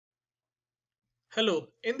Hello,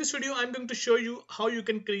 in this video I'm going to show you how you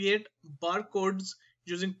can create barcodes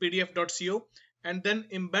using PDF.co and then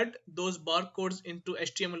embed those barcodes into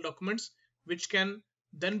HTML documents which can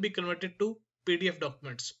then be converted to PDF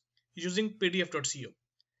documents using PDF.co.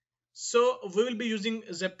 So we will be using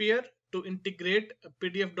Zapier to integrate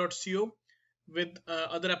PDF.co with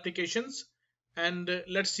other applications, and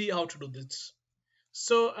let's see how to do this.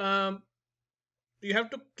 So you have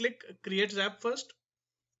to click create Zap first,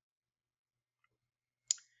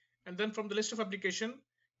 and then from the list of application,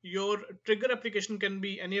 your trigger application can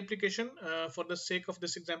be any application. For the sake of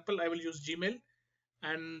this example, I will use Gmail,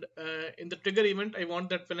 and in the trigger event I want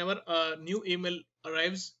that whenever a new email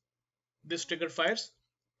arrives, this trigger fires.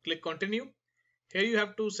 Click continue. Here you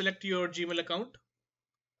have to select your Gmail account,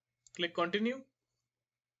 click continue,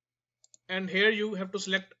 and here you have to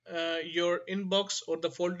select your inbox or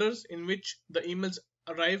the folders in which the emails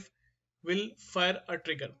arrive will fire a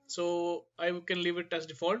trigger. So I can leave it as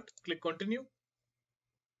default. Click continue,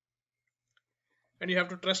 and you have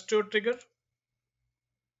to trust your trigger.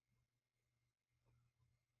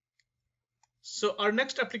 So our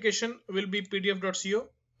next application will be PDF.co.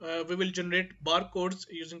 We will generate barcodes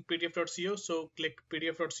using PDF.co. So click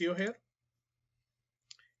PDF.co here.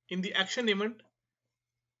 In the action event,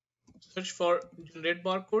 search for generate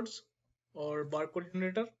barcodes or barcode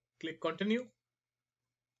generator. Click continue.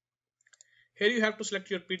 Here you have to select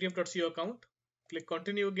your PDF.co account. Click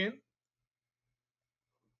continue again.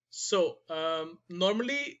 So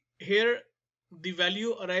normally here the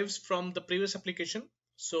value arrives from the previous application.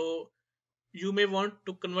 So you may want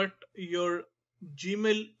to convert your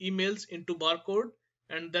Gmail emails into barcode,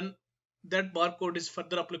 and then that barcode is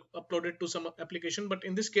further uploaded to some application. But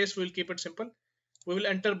in this case, we'll keep it simple. We will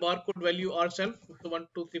enter barcode value ourselves. So 1,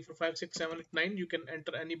 2, 3, 4, 5, 6, 7, 8, 9. You can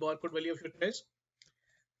enter any barcode value of your choice,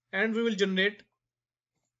 and we will generate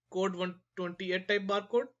code 128 type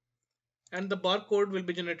barcode, and the barcode will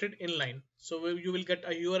be generated inline. So you will get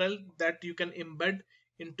a URL that you can embed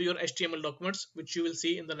into your HTML documents, which you will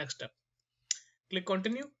see in the next step. Click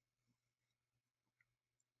continue,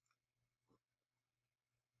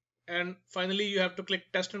 and finally you have to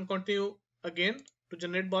click test and continue again to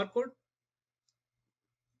generate barcode.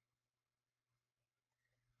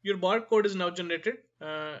 Your barcode is now generated.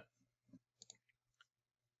 The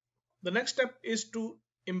next step is to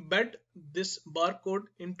embed this barcode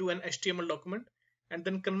into an HTML document and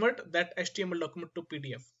then convert that HTML document to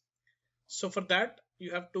PDF. So for that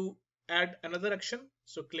you have to add another action.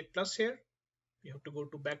 So click plus here. You have to go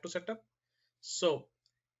to back to setup. So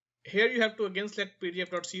here you have to again select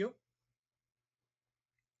PDF.co.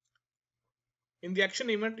 In the action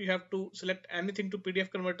event, you have to select anything to PDF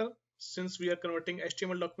converter since we are converting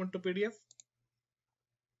HTML document to PDF.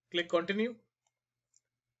 Click continue.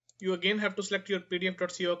 You again have to select your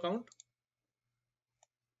PDF.co account.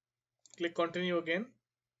 Click continue again.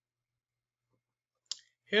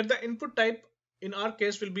 Here the input type in our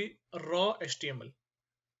case will be raw HTML.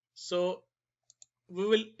 So we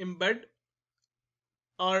will embed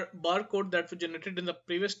our barcode that we generated in the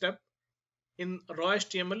previous step in raw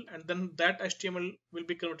HTML, and then that HTML will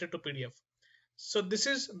be converted to PDF. So this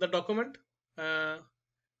is the document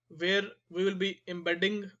where we will be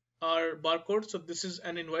embedding our barcode. So this is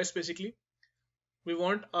an invoice basically. We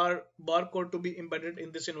want our barcode to be embedded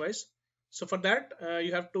in this invoice. So for that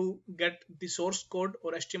you have to get the source code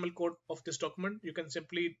or HTML code of this document. You can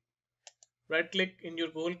simply right click in your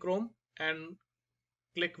Google Chrome and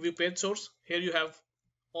click view page source. Here you have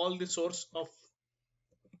all the source of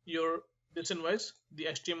your this invoice, the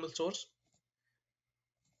HTML source.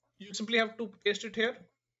 You simply have to paste it here.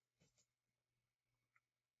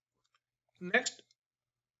 Next,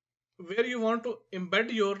 where you want to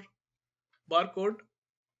embed your barcode,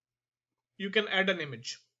 you can add an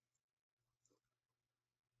image.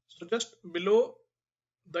 So just below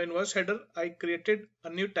the invoice header, I created a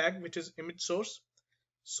new tag which is image source.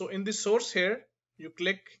 So in the source here, you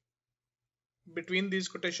click between these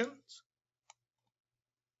quotations.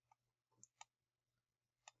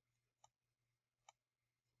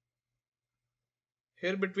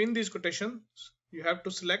 Here between these quotations, you have to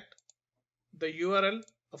select the URL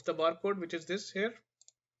of the barcode, which is this here,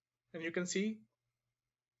 and you can see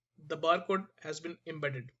the barcode has been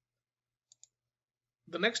embedded.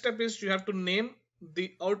 The next step is you have to name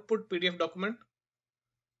the output PDF document,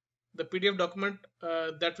 the PDF document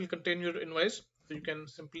that will contain your invoice. So you can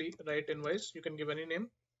simply write invoice, you can give any name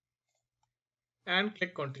and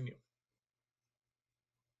click continue.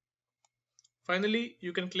 Finally,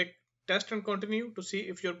 you can click test and continue to see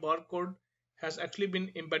if your barcode has actually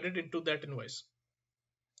been embedded into that invoice.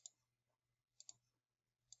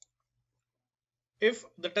 If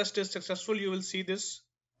the test is successful, you will see this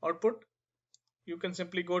output. You can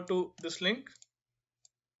simply go to this link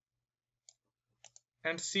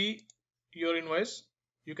and see your invoice.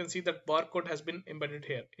 You can see that barcode has been embedded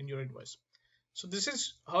here in your invoice. So this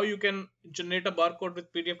is how you can generate a barcode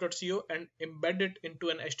with PDF.co and embed it into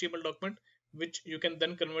an HTML document, which you can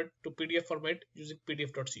then convert to PDF format using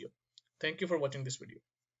PDF.co. Thank you for watching this video.